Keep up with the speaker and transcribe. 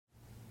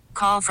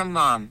Call from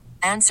mom.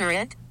 Answer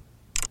it.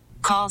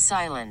 Call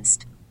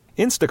silenced.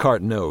 Instacart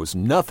knows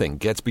nothing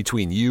gets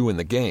between you and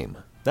the game.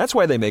 That's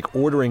why they make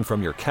ordering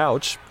from your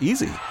couch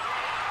easy.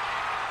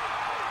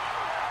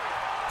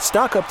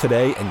 Stock up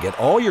today and get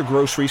all your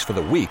groceries for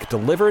the week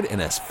delivered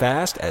in as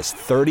fast as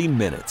 30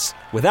 minutes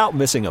without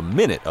missing a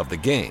minute of the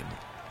game.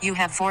 You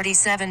have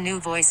 47 new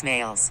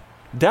voicemails.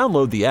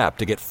 Download the app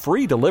to get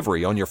free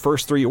delivery on your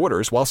first 3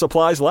 orders while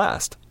supplies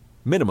last.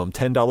 Minimum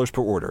 $10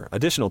 per order.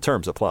 Additional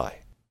terms apply.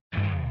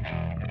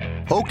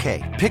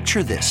 Okay,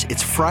 picture this.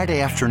 It's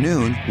Friday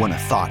afternoon when a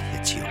thought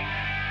hits you.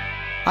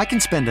 I can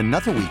spend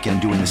another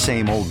weekend doing the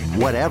same old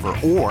whatever,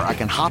 or I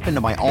can hop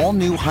into my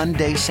all-new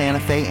Hyundai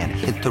Santa Fe and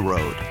hit the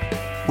road.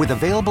 With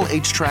available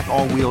H-Track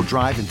all-wheel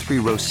drive and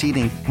 3-row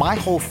seating, my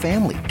whole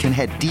family can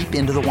head deep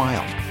into the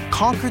wild.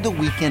 Conquer the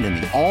weekend in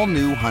the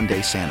all-new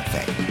Hyundai Santa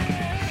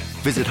Fe.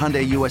 Visit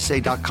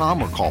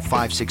HyundaiUSA.com or call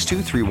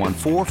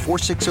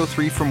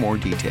 562-314-4603 for more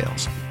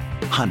details.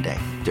 Hyundai,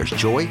 there's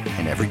joy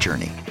in every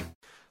journey.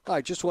 I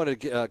just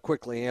wanted to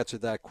quickly answer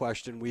that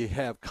question. We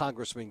have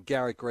Congressman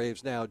Garret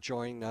Graves now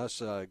joining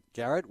us.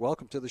 Garret,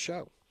 welcome to the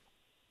show.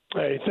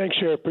 Hey, thanks,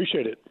 Sheriff.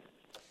 Appreciate it.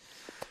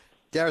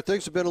 Garret,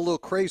 things have been a little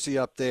crazy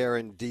up there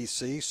in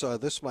D.C., so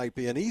this might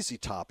be an easy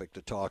topic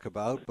to talk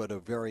about, but a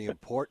very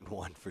important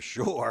one for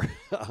sure.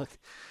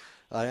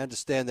 I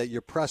understand that you're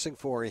pressing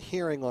for a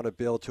hearing on a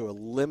bill to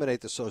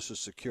eliminate the Social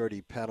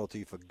Security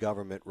penalty for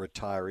government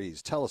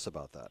retirees. Tell us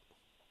about that.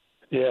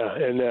 Yeah,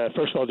 and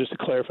first of all, just to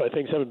clarify,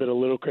 things haven't been a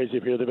little crazy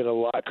up here. They've been a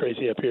lot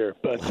crazy up here.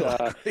 But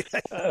but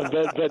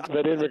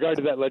in regard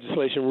to that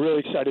legislation, we're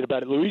really excited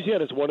about it.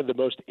 Louisiana is one of the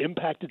most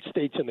impacted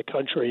states in the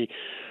country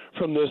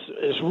from this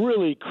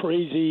really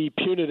crazy,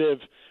 punitive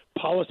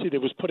policy that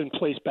was put in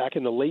place back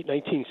in the late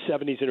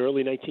 1970s and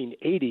early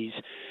 1980s.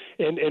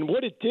 And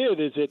what it did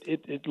is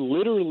it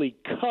literally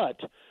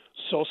cut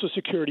Social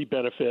Security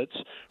benefits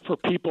for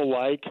people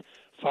like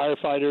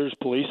firefighters,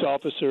 police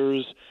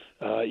officers,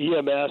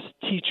 EMS,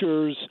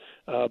 teachers,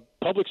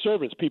 public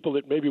servants, people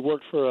that maybe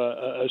worked for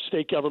a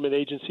state government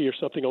agency or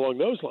something along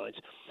those lines.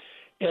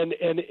 And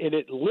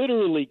it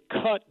literally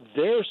cut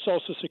their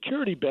Social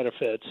Security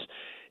benefits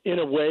in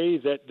a way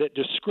that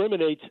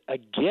discriminates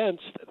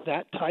against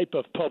that type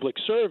of public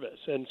service.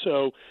 And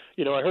so,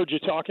 I heard you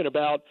talking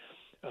about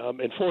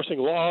enforcing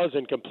laws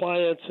and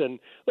compliance. And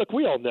look,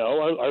 we all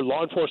know our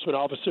law enforcement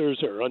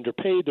officers are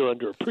underpaid, they're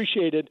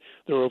underappreciated,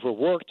 they're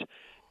overworked,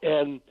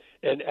 and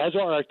as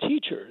are our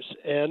teachers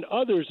and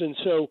others. And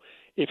so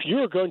if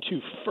you're going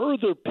to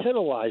further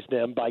penalize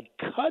them by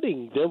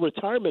cutting their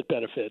retirement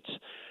benefits,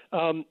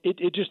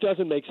 it just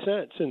doesn't make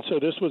sense. And so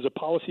this was a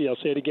policy, I'll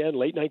say it again,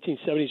 late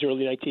 1970s,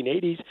 early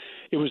 1980s.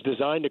 It was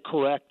designed to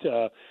correct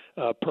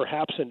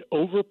perhaps an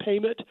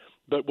overpayment,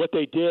 but what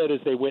they did is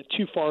they went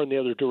too far in the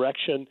other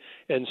direction.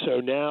 And so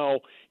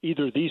now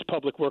either these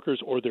public workers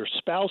or their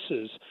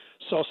spouses'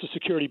 Social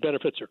Security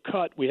benefits are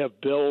cut. We have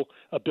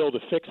a bill to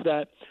fix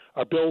that.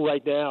 Our bill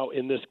right now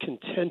in this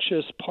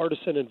contentious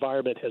partisan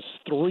environment has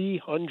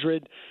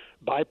 300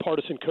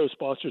 bipartisan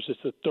co-sponsors. It's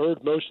the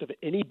third most of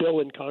any bill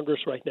in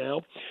Congress right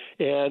now.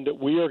 And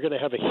we are going to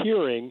have a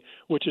hearing,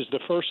 which is the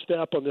first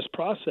step on this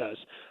process,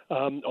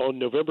 on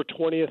November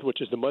 20th,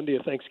 which is the Monday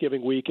of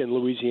Thanksgiving week in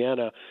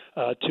Louisiana,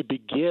 to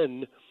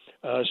begin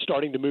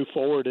starting to move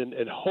forward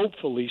and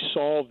hopefully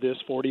solve this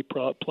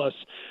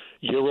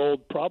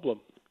 40-plus-year-old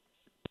problem.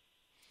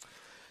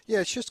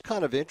 Yeah, it's just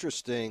kind of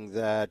interesting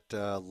that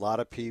a lot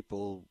of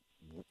people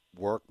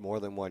work more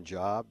than one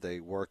job. They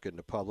work in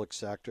the public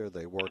sector.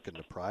 They work in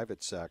the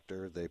private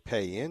sector. They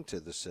pay into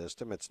the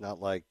system. It's not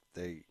like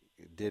they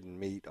didn't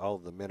meet all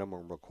of the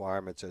minimum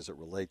requirements as it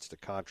relates to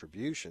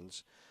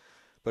contributions.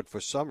 But for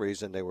some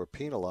reason, they were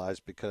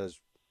penalized because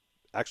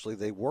actually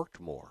they worked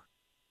more.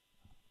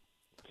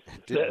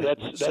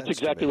 That's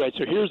exactly right.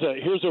 So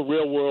here's a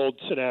real world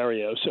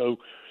scenario. So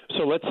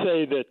let's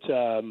say that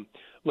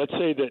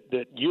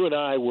you and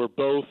I were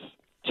both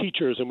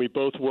teachers and we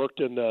both worked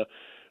in the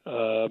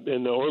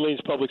Orleans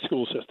public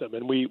school system,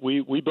 and we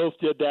both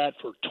did that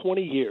for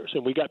 20 years,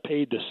 and we got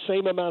paid the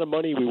same amount of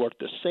money. We worked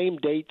the same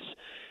dates,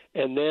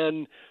 and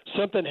then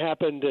something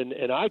happened,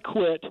 and I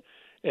quit,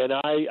 and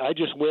I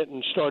just went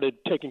and started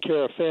taking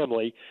care of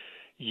family.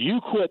 You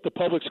quit the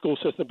public school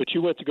system, but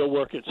you went to go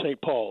work at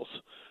St. Paul's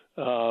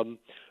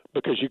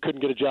because you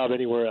couldn't get a job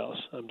anywhere else.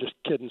 I'm just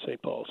kidding, St.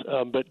 Paul's.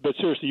 But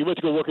seriously, you went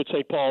to go work at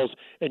St. Paul's,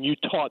 and you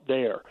taught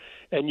there,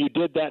 and you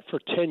did that for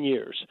 10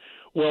 years.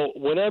 Well,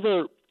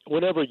 whenever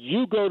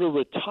you go to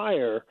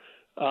retire,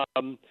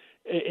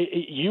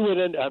 you would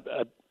end up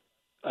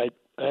I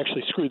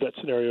actually screwed that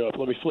scenario up.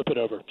 Let me flip it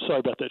over. Sorry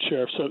about that,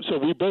 Sheriff. So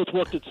we both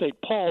worked at St.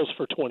 Paul's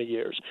for 20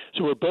 years.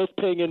 So we're both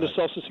paying into the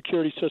Social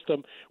Security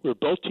system. We're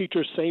both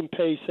teachers, same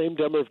pay, same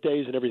number of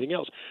days and everything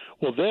else.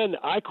 Well, then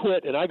I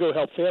quit and I go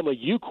help family.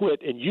 You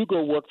quit and you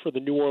go work for the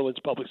New Orleans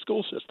public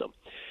school system.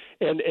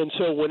 And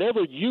so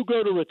whenever you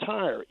go to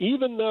retire,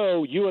 even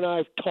though you and I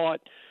have taught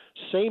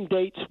same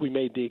dates. We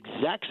made the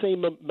exact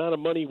same amount of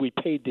money. We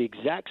paid the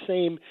exact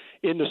same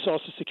in the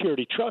Social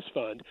Security Trust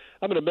Fund.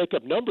 I'm going to make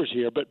up numbers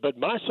here, but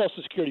my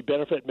Social Security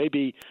benefit may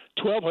be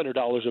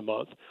 $1,200 a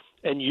month,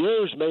 and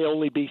yours may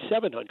only be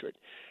 $700.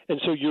 And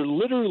so you're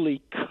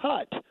literally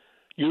cut.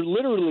 You're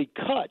literally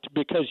cut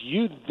because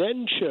you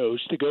then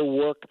chose to go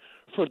work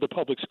for the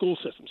public school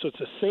system. So it's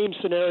the same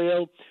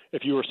scenario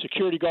if you were a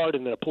security guard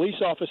and then a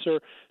police officer,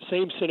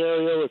 same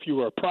scenario if you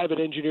were a private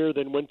engineer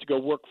then went to go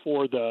work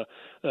for the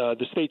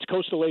state's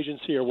coastal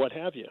agency or what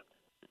have you.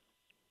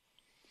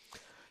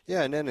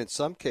 Yeah, and then in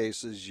some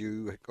cases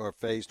you are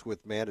faced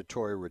with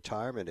mandatory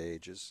retirement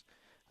ages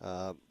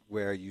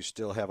where you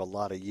still have a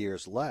lot of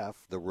years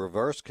left. The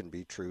reverse can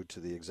be true to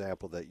the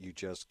example that you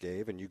just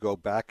gave, and you go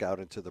back out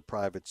into the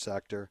private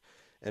sector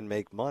and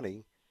make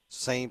money.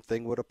 Same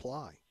thing would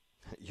apply.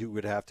 You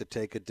would have to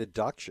take a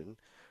deduction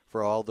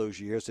for all those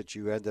years that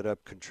you ended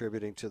up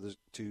contributing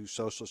to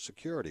Social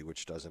Security,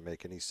 which doesn't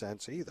make any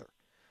sense either.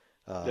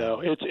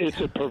 No, it's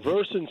a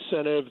perverse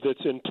incentive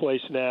that's in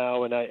place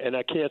now, and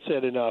I can't say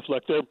it enough.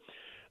 Look,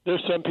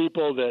 there's some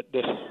people that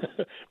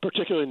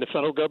particularly in the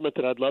federal government,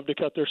 that I'd love to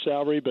cut their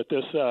salary, but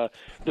this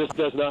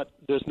does not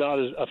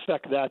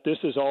affect that. This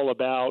is all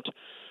about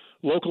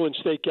local and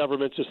state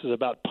governments. This is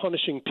about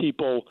punishing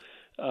people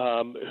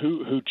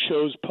who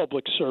chose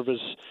public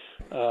service,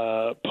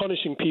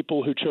 punishing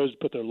people who chose to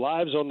put their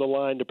lives on the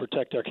line to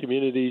protect our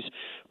communities,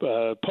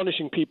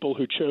 punishing people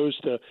who chose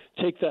to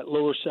take that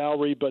lower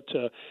salary but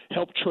to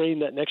help train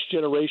that next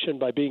generation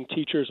by being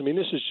teachers. I mean,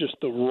 this is just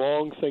the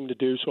wrong thing to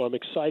do, so I'm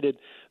excited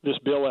this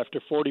bill, after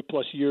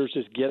 40-plus years,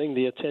 is getting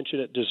the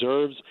attention it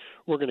deserves.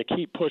 We're going to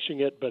keep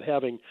pushing it, but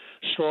having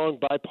strong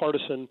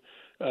bipartisan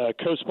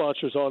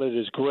co-sponsors on it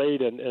is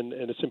great, and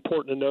it's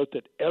important to note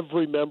that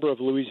every member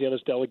of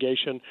Louisiana's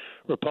delegation,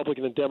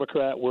 Republican and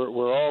Democrat,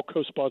 we're all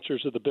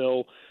co-sponsors of the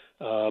bill,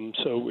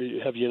 so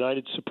we have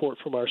united support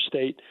from our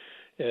state,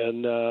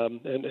 and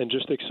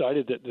just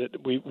excited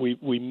that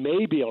we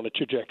may be on a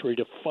trajectory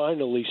to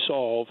finally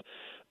solve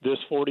this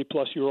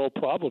 40-plus-year-old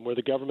problem where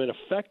the government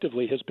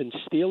effectively has been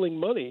stealing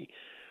money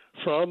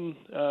from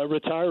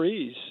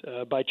retirees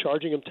by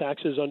charging them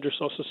taxes under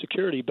Social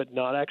Security, but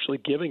not actually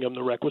giving them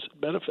the requisite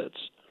benefits.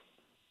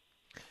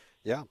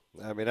 Yeah,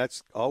 I mean,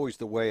 that's always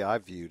the way I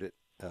viewed it,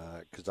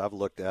 because I've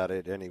looked at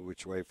it any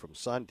which way from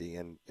Sunday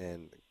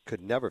and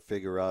could never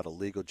figure out a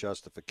legal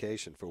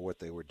justification for what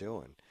they were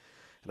doing.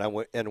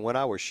 And when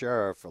I was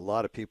sheriff, a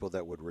lot of people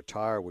that would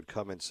retire would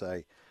come and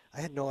say, I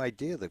had no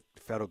idea the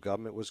federal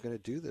government was going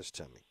to do this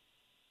to me.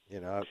 You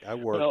know, I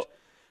worked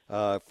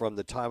from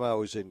the time I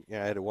was in, I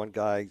had one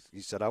guy,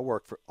 he said, I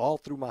worked for all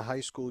through my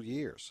high school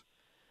years,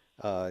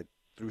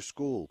 through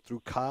school,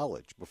 through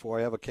college, before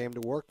I ever came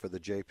to work for the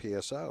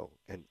JPSO.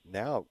 And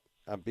now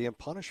I'm being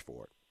punished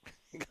for it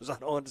because I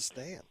don't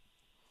understand.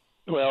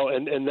 Well,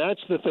 and that's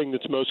the thing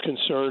that's most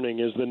concerning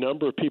is the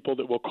number of people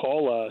that will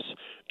call us,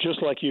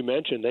 just like you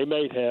mentioned. They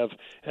might have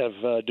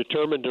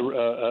determined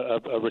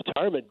a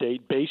retirement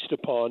date based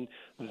upon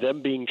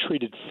them being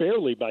treated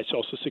fairly by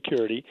Social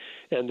Security,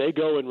 and they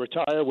go and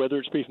retire, whether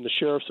it's be from the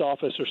sheriff's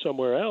office or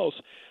somewhere else.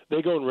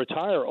 They go and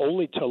retire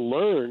only to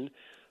learn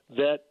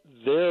that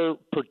their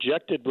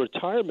projected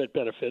retirement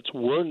benefits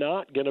were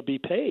not going to be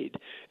paid.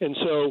 And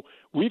so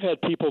we've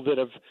had people that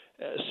have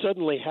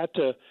suddenly had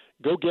to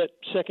go get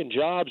second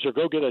jobs or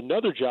go get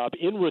another job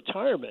in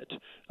retirement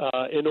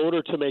in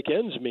order to make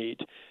ends meet.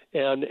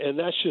 And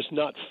that's just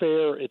not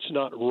fair. It's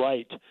not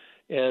right.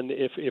 And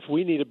if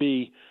we need to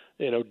be,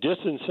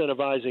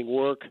 disincentivizing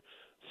work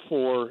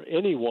for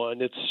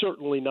anyone, it's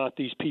certainly not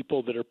these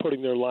people that are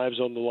putting their lives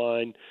on the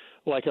line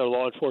like our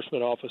law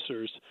enforcement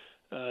officers.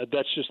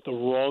 That's just the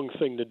wrong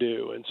thing to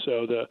do. And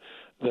so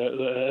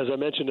as I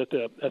mentioned at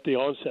the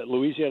onset,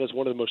 Louisiana is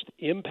one of the most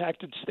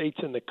impacted states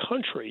in the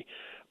country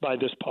by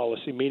this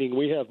policy, meaning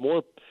we have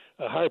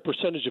a higher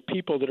percentage of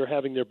people that are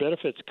having their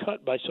benefits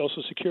cut by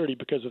Social Security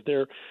because of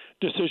their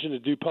decision to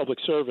do public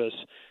service.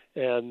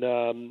 And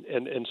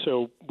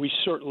so we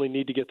certainly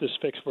need to get this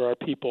fixed for our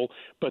people,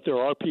 but there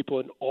are people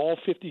in all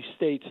 50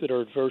 states that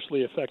are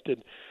adversely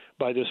affected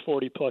by this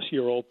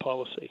 40-plus-year-old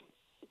policy.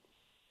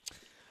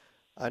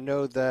 I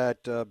know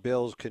that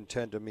bills can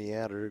tend to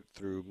meander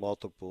through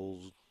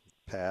multiple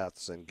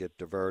paths and get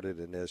diverted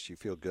in this. You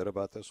feel good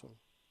about this one?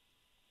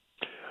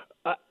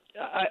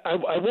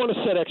 I want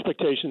to set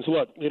expectations.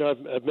 Look,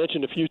 I've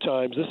mentioned a few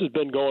times, this has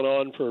been going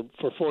on for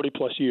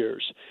 40-plus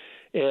years.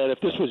 And if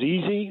this was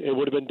easy, it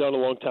would have been done a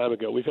long time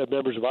ago. We've had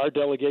members of our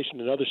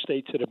delegation in other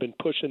states that have been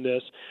pushing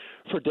this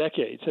for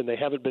decades, and they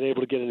haven't been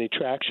able to get any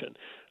traction.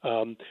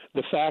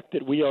 The fact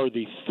that we are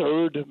the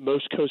third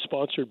most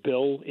co-sponsored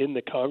bill in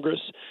the Congress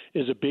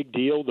is a big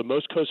deal. The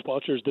most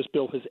co-sponsors this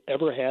bill has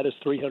ever had is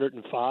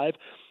 305,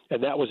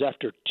 and that was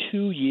after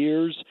 2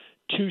 years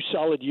 2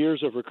 solid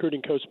years of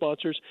recruiting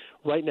co-sponsors.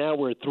 Right now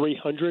we're at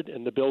 300,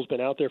 and the bill's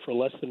been out there for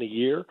less than a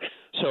year.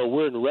 So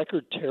we're in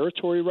record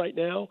territory right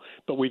now,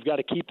 but we've got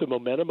to keep the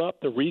momentum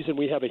up. The reason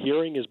we have a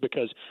hearing is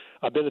because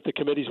I've been at the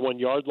committee's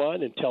 1-yard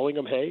line and telling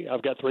them, hey,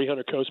 I've got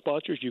 300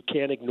 co-sponsors. You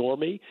can't ignore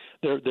me.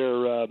 There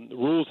are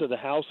rules of the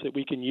House that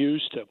we can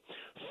use to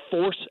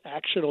force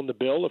action on the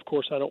bill. Of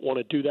course, I don't want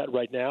to do that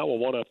right now. I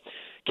want to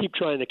keep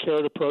trying the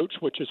carrot approach,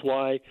 which is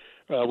why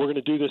we're going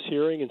to do this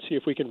hearing and see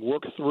if we can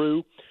work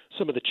through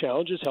some of the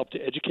challenges, help to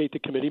educate the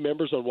committee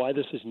members on why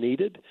this is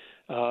needed,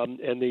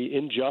 and the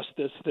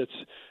injustice that's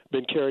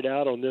been carried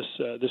out on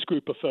this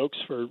group of folks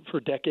for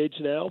decades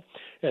now,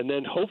 and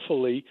then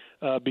hopefully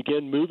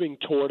begin moving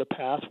toward a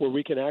path where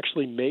we can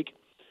actually make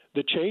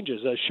the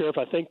changes. Sheriff,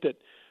 I think that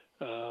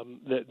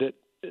that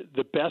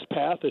the best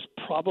path is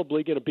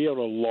probably going to be on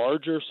a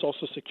larger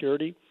Social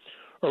Security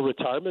or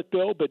retirement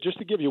bill. But just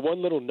to give you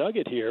one little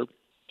nugget here,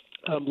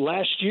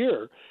 last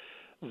year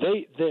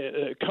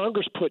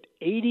Congress put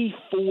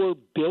 $84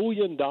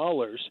 billion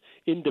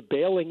into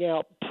bailing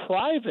out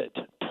private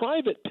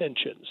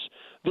pensions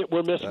that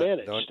were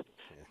mismanaged.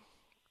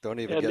 Don't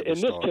even get me in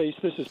started. this case,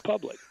 this is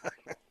public.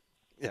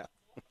 Yeah,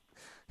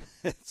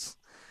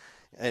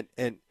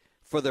 and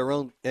for their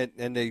own,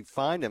 and they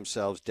find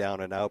themselves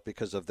down and out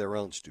because of their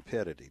own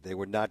stupidity. They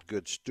were not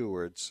good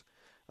stewards,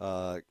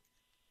 of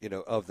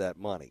that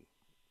money.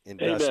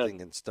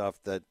 Investing in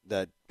stuff that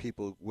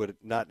people would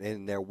not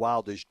in their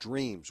wildest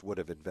dreams would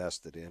have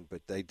invested in,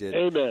 but they did.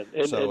 Amen.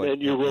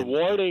 And you're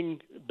rewarding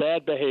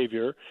bad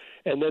behavior,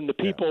 and then the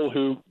people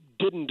who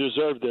didn't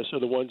deserve this are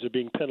the ones who are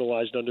being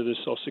penalized under this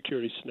Social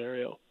Security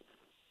scenario.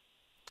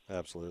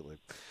 Absolutely.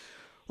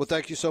 Well,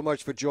 thank you so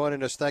much for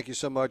joining us. Thank you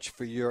so much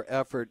for your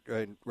effort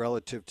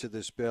relative to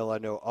this bill. I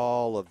know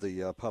all of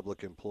the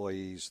public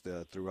employees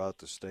throughout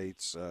the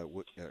states are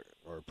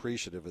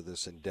appreciative of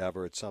this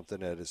endeavor. It's something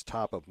that is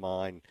top of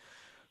mind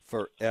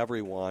for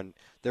everyone.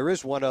 There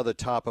is one other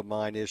top of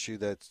mind issue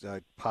that's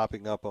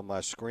popping up on my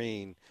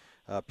screen.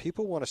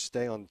 People want to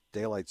stay on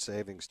daylight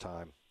savings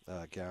time,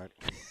 Garret.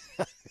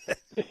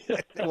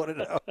 I want to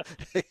know.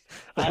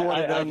 I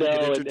want to know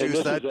if you can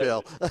introduce that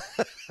bill.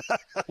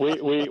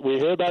 we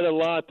hear about it a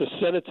lot. The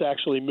Senate's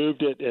actually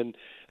moved it, and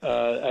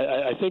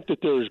I think that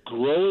there is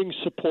growing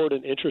support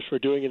and interest for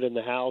doing it in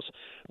the House.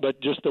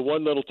 But just the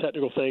one little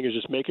technical thing is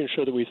just making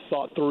sure that we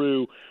thought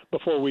through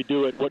before we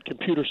do it what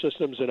computer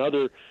systems and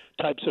other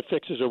types of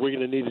fixes are we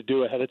going to need to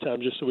do ahead of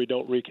time just so we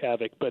don't wreak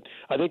havoc. But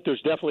I think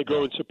there's definitely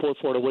growing support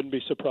for it. I wouldn't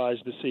be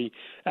surprised to see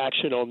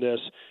action on this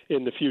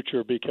in the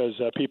future because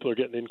people are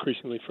getting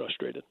increasingly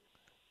frustrated.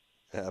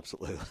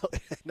 Absolutely.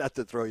 Not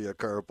to throw you a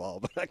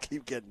curveball, but I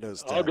keep getting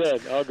those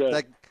texts. All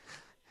good.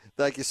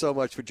 Thank you so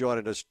much for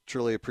joining us.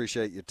 Truly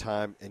appreciate your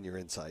time and your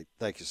insight.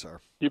 Thank you, sir.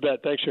 You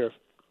bet. Thanks, Sheriff.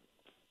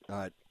 All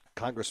right.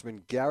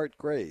 Congressman Garret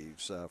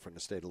Graves from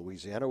the state of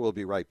Louisiana. We'll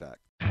be right back.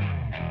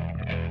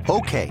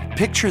 Okay,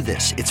 picture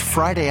this. It's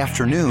Friday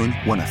afternoon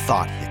when a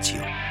thought hits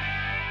you.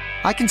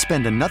 I can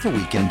spend another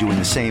weekend doing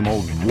the same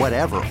old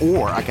whatever,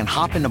 or I can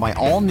hop into my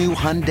all-new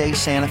Hyundai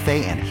Santa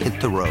Fe and hit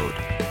the road.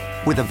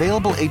 With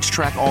available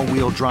H-Track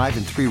all-wheel drive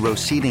and 3-row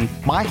seating,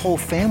 my whole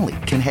family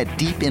can head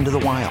deep into the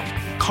wild.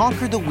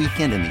 Conquer the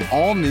weekend in the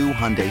all-new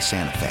Hyundai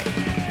Santa Fe.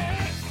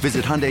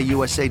 Visit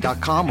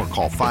HyundaiUSA.com or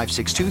call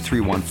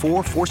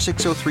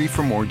 562-314-4603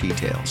 for more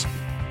details.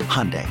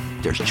 Hyundai,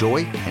 there's joy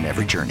in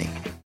every journey.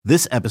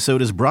 This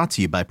episode is brought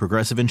to you by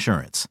Progressive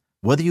Insurance.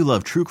 Whether you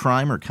love true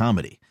crime or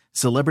comedy,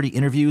 celebrity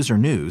interviews or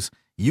news,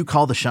 you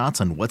call the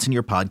shots on what's in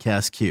your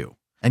podcast queue.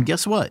 And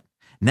guess what?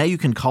 Now you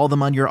can call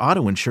them on your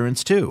auto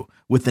insurance too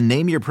with the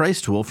Name Your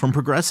Price tool from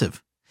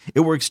Progressive.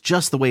 It works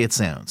just the way it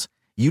sounds.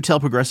 You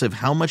tell Progressive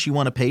how much you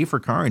want to pay for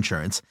car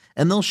insurance,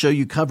 and they'll show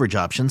you coverage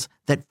options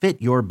that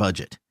fit your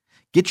budget.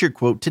 Get your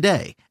quote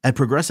today at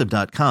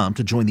Progressive.com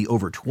to join the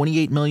over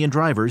 28 million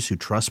drivers who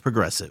trust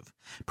Progressive.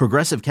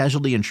 Progressive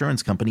Casualty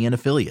Insurance Company and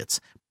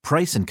Affiliates.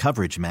 Price and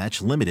coverage match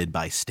limited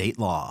by state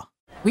law.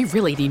 We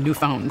really need new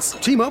phones.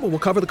 T-Mobile will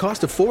cover the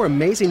cost of 4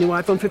 amazing new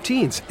iPhone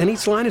 15s, and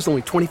each line is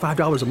only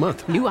 $25 a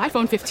month. New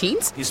iPhone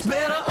 15s? It's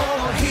better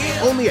over here.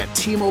 Only at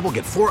T-Mobile,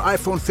 get 4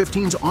 iPhone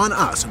 15s on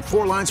us and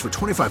 4 lines for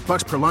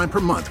 $25 per line per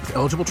month with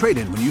eligible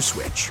trade-in when you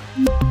switch.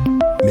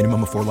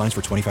 Minimum of 4 lines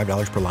for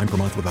 $25 per line per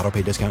month with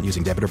autopay discount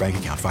using debit or bank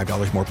account.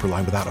 $5 more per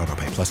line without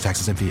autopay, plus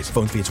taxes and fees.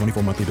 Phone fee at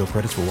 24 monthly bill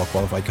credits for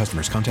well-qualified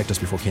customers. Contact us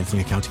before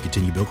canceling account to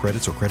continue bill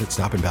credits or credit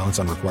stop and balance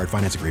on required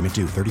finance agreement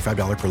due.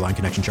 $35 per line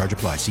connection charge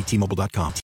applies. See T-Mobile.com.